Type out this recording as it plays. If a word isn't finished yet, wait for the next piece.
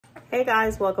Hey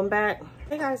guys, welcome back.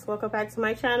 Hey guys, welcome back to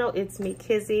my channel. It's me,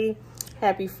 Kizzy.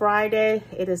 Happy Friday.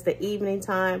 It is the evening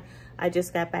time. I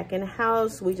just got back in the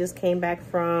house. We just came back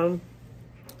from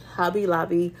Hobby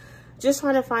Lobby. Just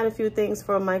trying to find a few things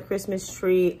for my Christmas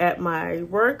tree at my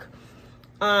work.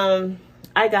 I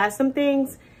got some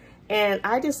things and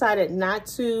I decided not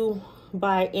to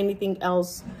buy anything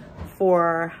else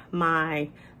for my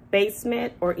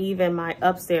basement or even my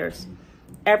upstairs.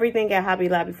 Everything at Hobby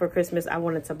Lobby for Christmas, I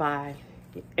wanted to buy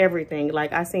everything.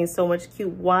 Like, I seen so much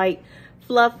cute white,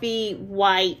 fluffy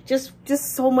white, just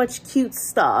so much cute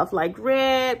stuff. Like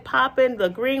red popping, the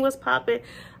green was popping.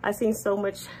 I seen so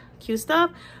much cute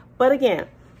stuff. But again,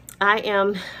 I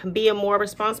am being more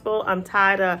responsible. I'm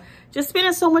tired of just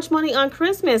spending so much money on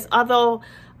Christmas. Although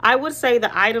I would say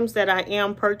the items that I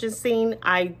am purchasing,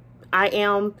 I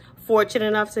am fortunate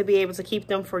enough to be able to keep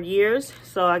them for years.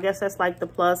 So I guess that's like the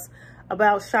plus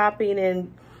about shopping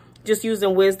and just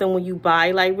using wisdom when you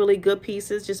buy like really good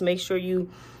pieces. Just make sure you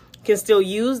can still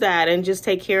use that and just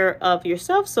take care of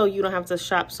yourself so you don't have to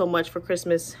shop so much for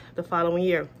Christmas the following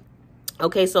year.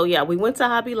 Okay, so yeah, we went to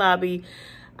Hobby Lobby.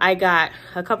 I got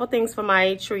a couple things for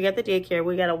my tree at the daycare.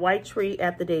 We got a white tree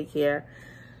at the daycare.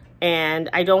 And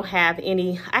I don't have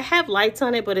any, I have lights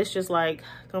on it, but it's just like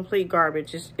complete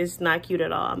garbage. It's not cute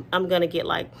at all. I'm gonna get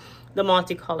like the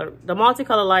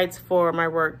multicolor lights for my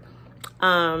work.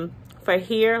 For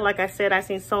here, like I said, I've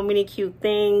seen so many cute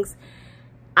things.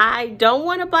 I don't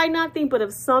want to buy nothing, but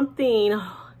if something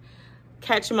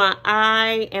catch my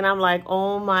eye and I'm like,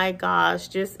 oh my gosh,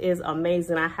 this is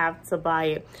amazing, I have to buy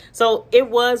it. So it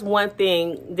was one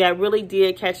thing that really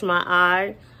did catch my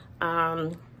eye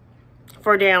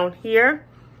for down here,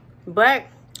 but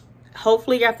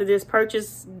hopefully after this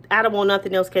purchase, I don't want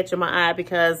nothing else catching my eye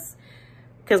because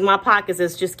my pockets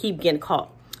is just keep getting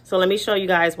caught. So let me show you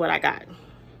guys what I got.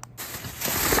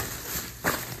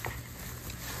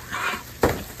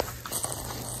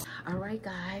 All right,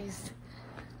 guys,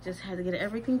 just had to get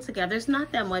everything together. There's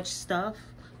not that much stuff.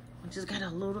 I just got a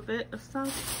little bit of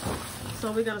stuff.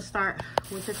 So we're gonna start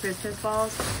with the Christmas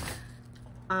balls.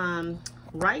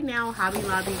 Right now, Hobby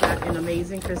Lobby got an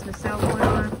amazing Christmas sale going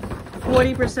on.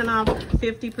 40% off,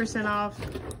 50% off.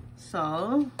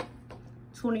 So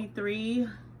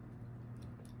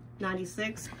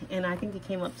 $23.96, and I think it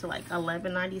came up to like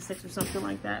 $11.96 or something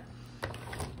like that.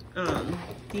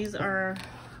 These are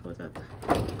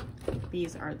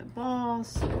the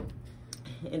balls,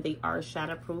 and they are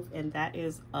shatterproof, and that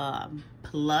is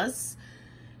plus.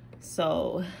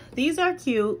 So these are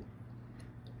cute.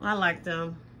 I like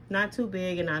them. Not too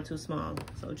big and not too small,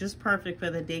 so just perfect for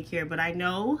the daycare. But I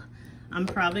know I'm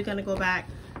probably gonna go back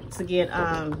to get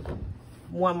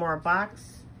one more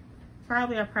box.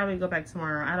 I'll probably go back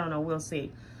tomorrow. I don't know, we'll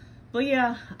see. But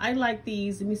yeah, I like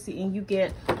these. Let me see. And you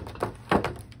get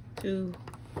 2,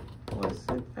 4, 6,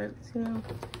 13,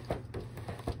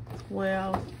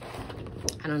 12.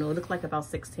 I don't know, it looks like about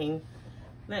 16.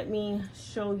 Let me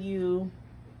show you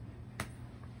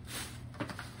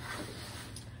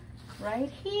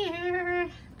right here.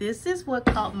 This is what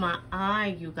caught my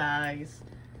eye, you guys.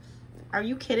 Are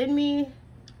you kidding me?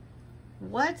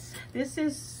 What? This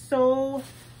is so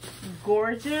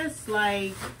gorgeous.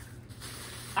 Like,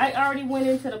 I already went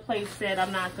into the place, said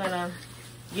I'm not gonna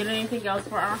get anything else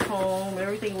for our home.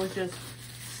 Everything was just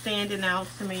standing out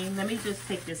to me. Let me just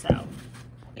take this out.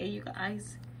 Hey, you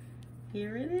guys,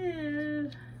 here it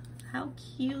is. How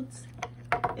cute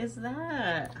is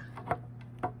that?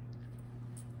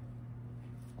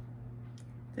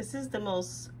 This is the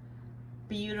most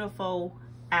beautiful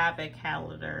Advent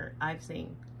calendar I've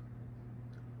seen.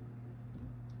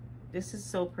 This is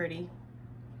so pretty.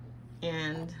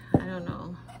 And I don't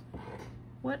know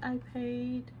what I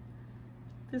paid.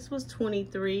 This was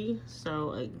 $23.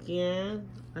 So again,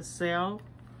 a sale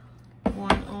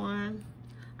going on.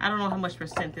 I don't know how much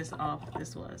percent this off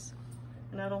this was.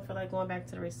 And I don't feel like going back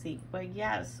to the receipt. But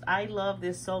yes, I love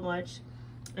this so much.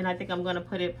 And I think I'm gonna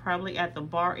put it probably at the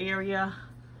bar area.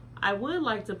 I would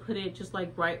like to put it just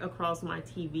like right across my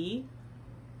TV.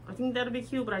 I think that'll be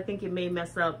cute, but I think it may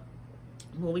mess up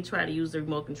when we try to use the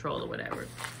remote control or whatever.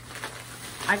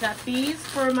 I got these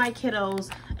for my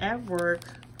kiddos at work.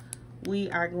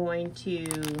 We are going to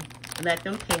let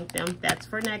them paint them. That's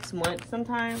for next month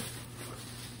sometime.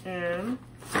 And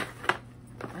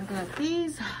I got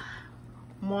these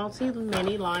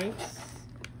multi-mini lights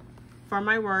for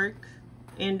my work,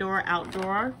 indoor,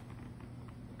 outdoor.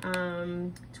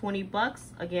 20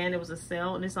 bucks. Again, it was a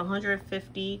sale, and it's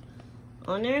 150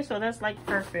 on there, so that's like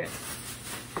perfect.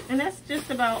 And that's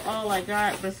just about all I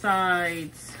got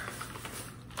besides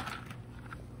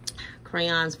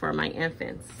crayons for my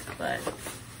infants. But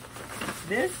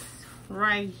This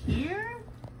right here,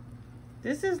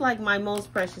 this is like my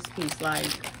most precious piece.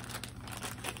 Like,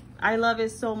 I love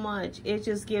it so much. It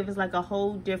just gives like a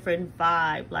whole different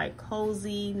vibe, like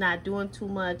cozy, not doing too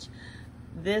much.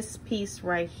 This piece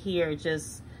right here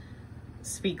just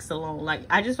speaks alone. Like,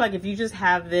 I just like if you just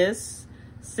have this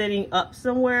sitting up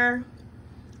somewhere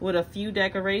with a few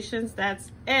decorations,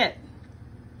 that's it.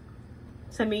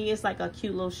 To me, it's like a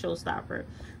cute little showstopper.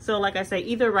 So like I say,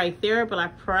 either right there, but I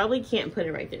probably can't put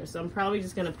it right there. So I'm probably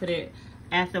just gonna put it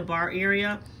at the bar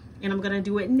area. And I'm gonna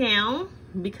do it now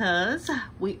because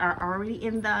we are already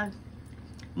in the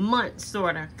month,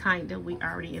 sorta, kinda. We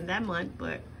already in that month,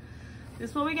 but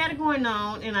this is what we got going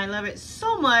on, and I love it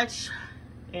so much.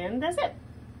 And that's it.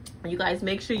 You guys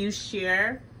make sure you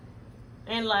share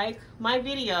and like my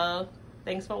video.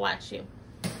 Thanks for watching.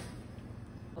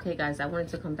 Okay guys, I wanted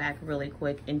to come back really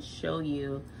quick and show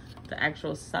you the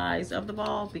actual size of the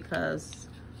ball because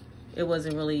it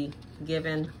wasn't really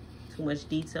given too much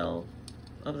detail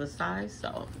of the size.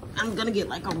 So I'm gonna get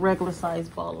like a regular size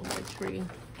ball of my tree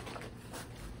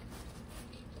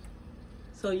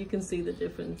so you can see the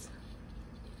difference.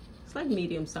 It's like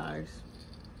medium size,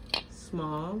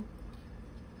 small.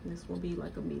 This will be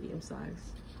like a medium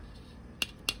size.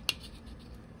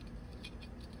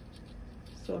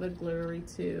 Sort of glittery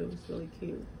too. It's really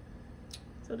cute.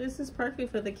 So this is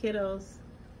perfect for the kiddos.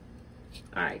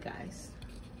 All right, guys.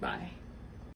 Bye.